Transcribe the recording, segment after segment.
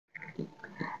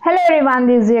Hello everyone,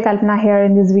 this is Chinnaiah Kalpana here.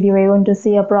 In this video, we're going to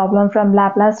see a problem from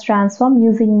Laplace transform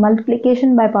using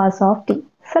multiplication by powers of t.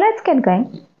 So let's get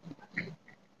going.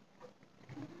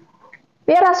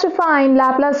 We are asked to find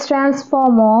Laplace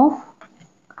transform of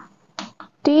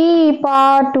t e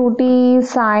power 2t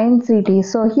sine 3t.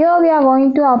 So here we are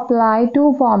going to apply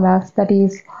two formulas, that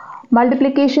is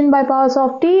multiplication by powers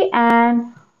of t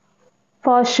and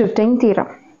first shifting theorem.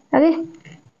 Okay.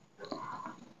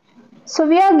 So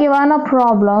we are given a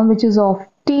problem which is of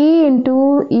t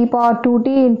into e power 2t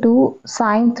into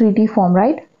sine 3t form,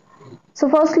 right? So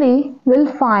firstly, we'll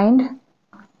find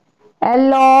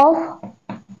L of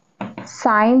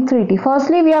sine 3t.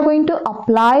 Firstly, we are going to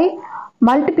apply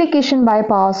multiplication by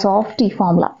powers of t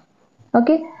formula.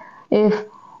 Okay, if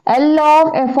L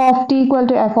of f of t equal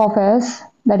to f of s,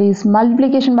 that is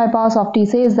multiplication by powers of t,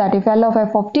 says that if L of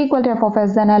f of t equal to f of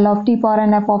s, then L of t power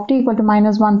n f of t equal to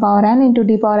minus 1 power n into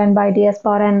d power n by ds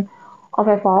power n of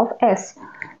f of s.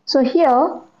 So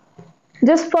here,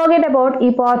 just forget about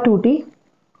e power 2t,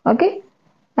 okay,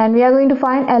 and we are going to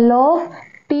find L of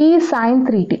t sine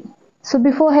 3t. So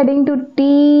before heading to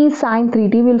t sine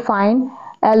 3t, we'll find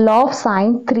L of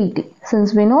sine 3t.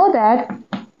 Since we know that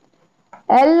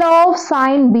L of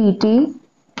sine bt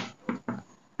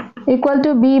equal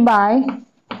to b by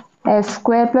s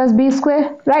square plus b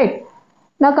square, right?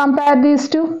 Now compare these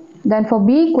two. Then for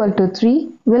b equal to 3,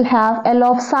 we'll have L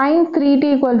of sine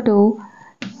 3t equal to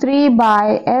 3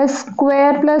 by s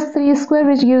square plus 3 square,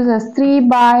 which gives us 3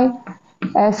 by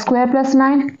s square plus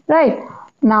 9, right?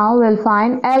 Now we'll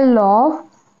find L of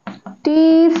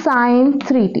t sine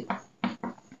 3t.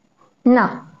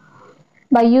 Now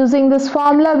by using this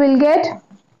formula, we'll get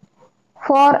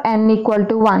for n equal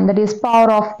to 1, that is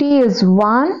power of t is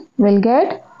 1, we'll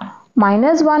get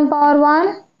minus 1 power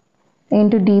 1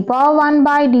 into d power 1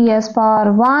 by ds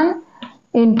power 1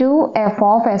 into f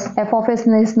of s. F of s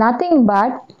is nothing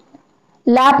but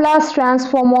Laplace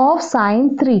transform of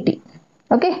sine 3t.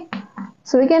 Okay,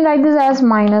 so we can write this as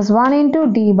minus 1 into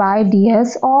d by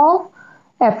ds of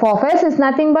f of s is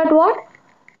nothing but what?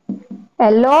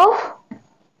 L of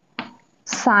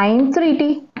sine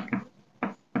 3t.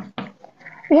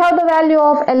 We have the value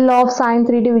of L of sine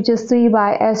 3t, which is 3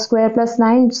 by s square plus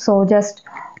 9. So just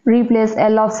replace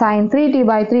L of sine 3t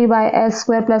by 3 by s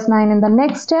square plus 9 in the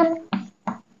next step.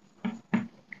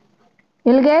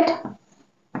 You'll get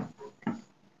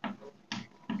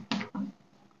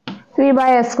 3 by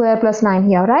s square plus 9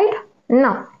 here, right?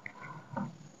 Now,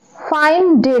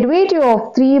 find derivative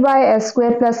of 3 by s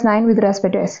square plus 9 with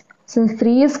respect to s. Since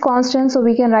 3 is constant, so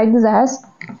we can write this as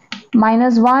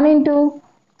minus 1 into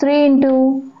 3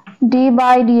 into d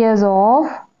by ds of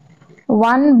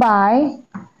 1 by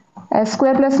s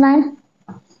square plus 9,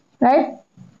 right?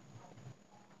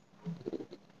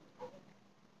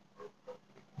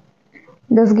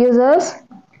 This gives us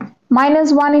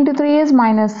minus 1 into 3 is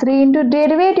minus 3 into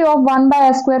derivative of 1 by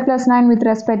s square plus 9 with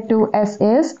respect to s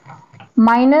is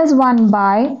minus 1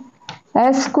 by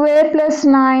s square plus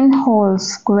 9 whole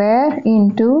square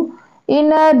into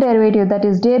inner derivative, that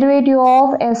is derivative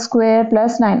of s square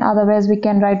plus 9. Otherwise we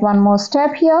can write one more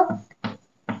step here,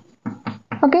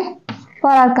 okay, for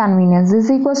our convenience. This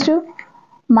is equals to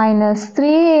minus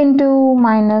 3 into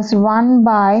minus 1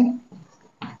 by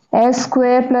s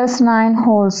square plus 9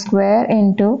 whole square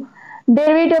into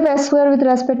derivative of s square with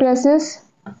respect to s is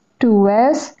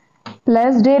 2s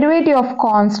plus derivative of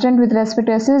constant with respect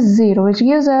to s is 0, which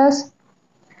gives us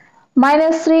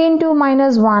minus 3 into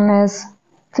minus 1 is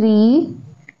 3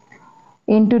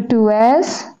 into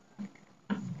 2s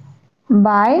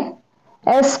by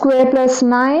s square plus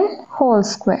 9 whole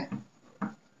square,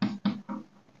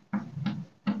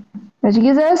 which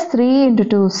gives us 3 into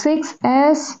 2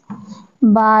 6s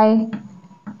by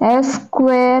s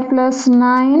square plus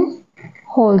 9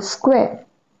 whole square.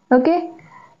 Okay,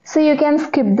 so you can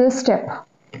skip this step,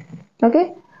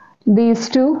 okay, these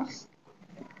two,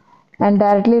 and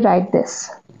directly write this.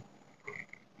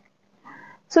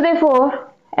 So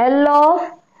therefore L of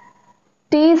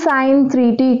t sine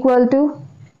 3t equal to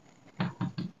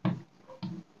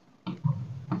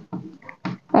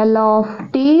L of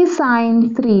t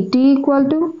sine 3t equal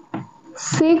to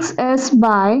 6s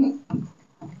by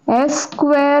s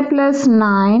square plus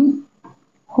 9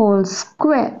 whole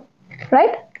square,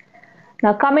 right?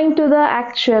 Now coming to the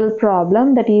actual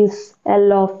problem, that is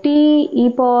L of t e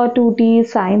power 2t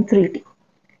sine 3t.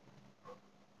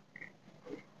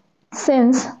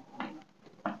 Since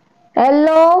L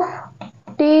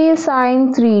of t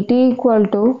sine 3t equal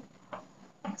to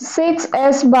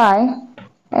 6s by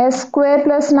s square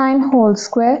plus 9 whole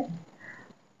square,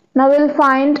 now we'll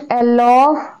find L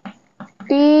of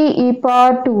t e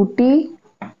power 2t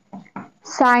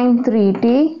sine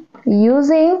 3t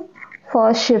using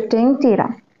first shifting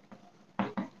theorem.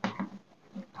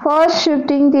 First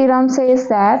shifting theorem says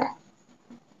that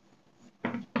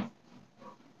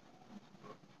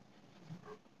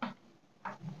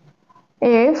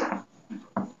if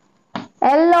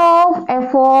L of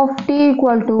f of t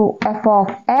equal to f of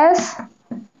s,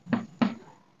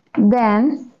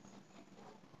 then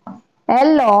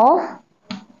L of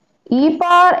e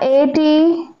power at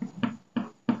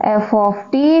f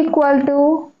of t equal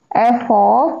to f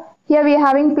of, here we are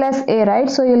having plus a, right?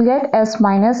 So you will get s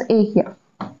minus a here.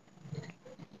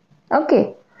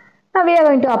 Okay, now we are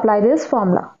going to apply this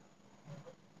formula.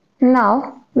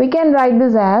 Now we can write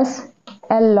this as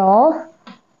L of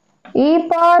e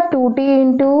power 2t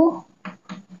into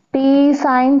t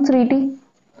sine 3t.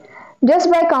 Just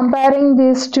by comparing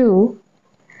these two,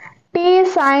 t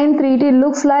sine 3t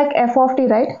looks like f of t,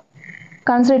 right?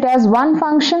 Consider it as one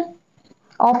function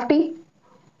of t.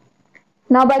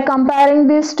 Now by comparing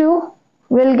these two,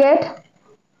 we'll get,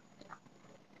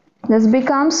 this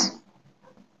becomes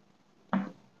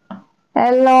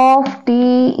L of t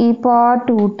e power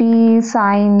 2t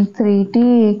sine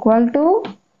 3t equal to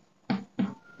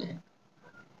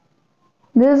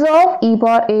this of e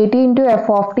power at into f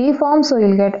of t form. So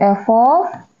you'll get f of,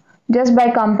 just by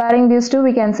comparing these two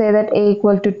we can say that a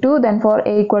equal to 2, then for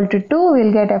a equal to 2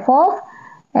 we'll get f of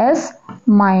s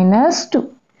minus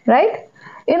 2, right?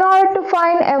 In order to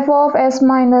find f of s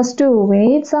minus 2, we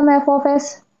need some f of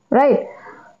s, right?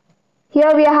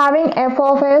 Here we are having f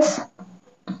of s.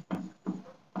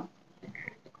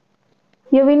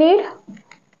 Here we need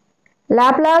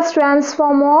Laplace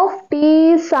transform of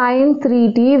t sine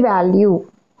 3t value,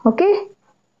 okay?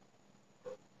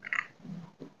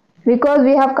 Because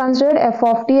we have considered f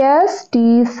of t as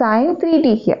t sine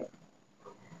 3t here.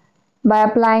 By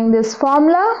applying this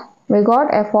formula, we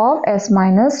got f of s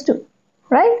minus 2,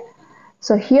 right?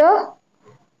 So here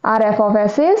our f of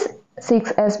s is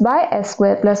 6s by s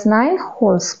square plus 9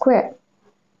 whole square.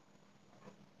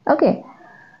 Okay.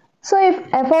 So if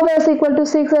f of s equal to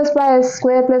 6s by s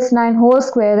square plus 9 whole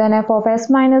square, then f of s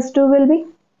minus 2 will be,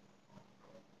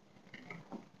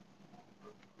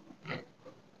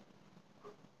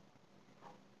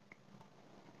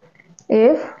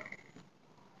 if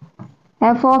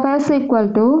f of s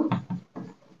equal to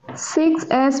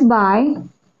 6s by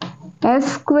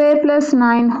s square plus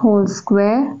 9 whole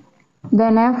square,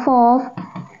 then f of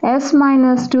s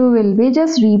minus 2 will be,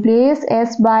 just replace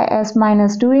s by s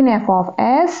minus 2 in f of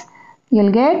s.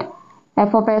 You'll get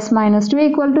f of s minus 2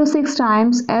 equal to 6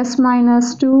 times s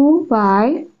minus 2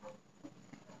 by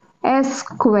s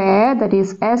square, that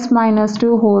is s minus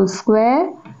 2 whole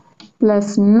square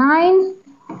plus 9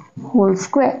 whole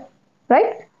square,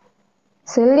 right?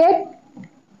 So you'll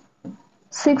get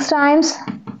 6 times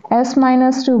s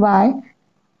minus 2 by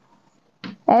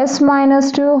s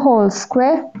minus 2 whole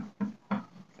square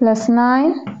plus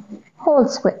 9 whole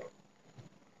square.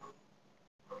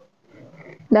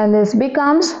 Then this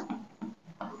becomes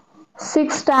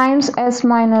 6 times s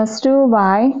minus 2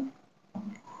 by,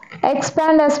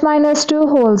 expand s minus 2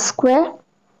 whole square,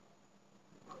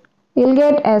 you'll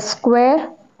get s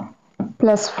square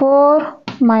plus 4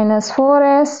 minus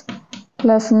 4s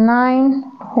plus 9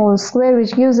 whole square,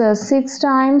 which gives us 6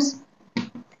 times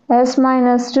s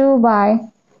minus 2 by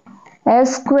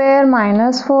s square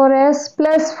minus 4s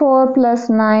plus 4 plus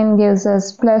 9 gives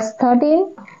us plus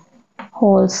 13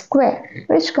 whole square,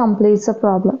 which completes the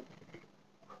problem.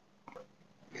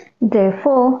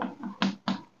 Therefore,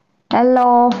 L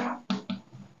of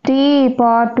t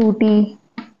power 2t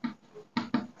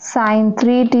sine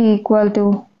 3t equal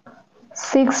to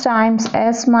 6 times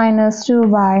s minus 2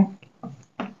 by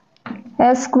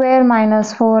s square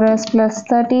minus 4s plus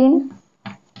 13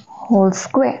 whole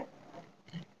square.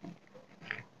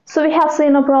 So we have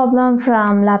seen a problem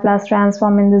from Laplace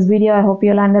transform in this video. I hope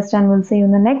you'll understand. We'll see you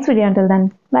in the next video. Until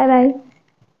then, bye bye.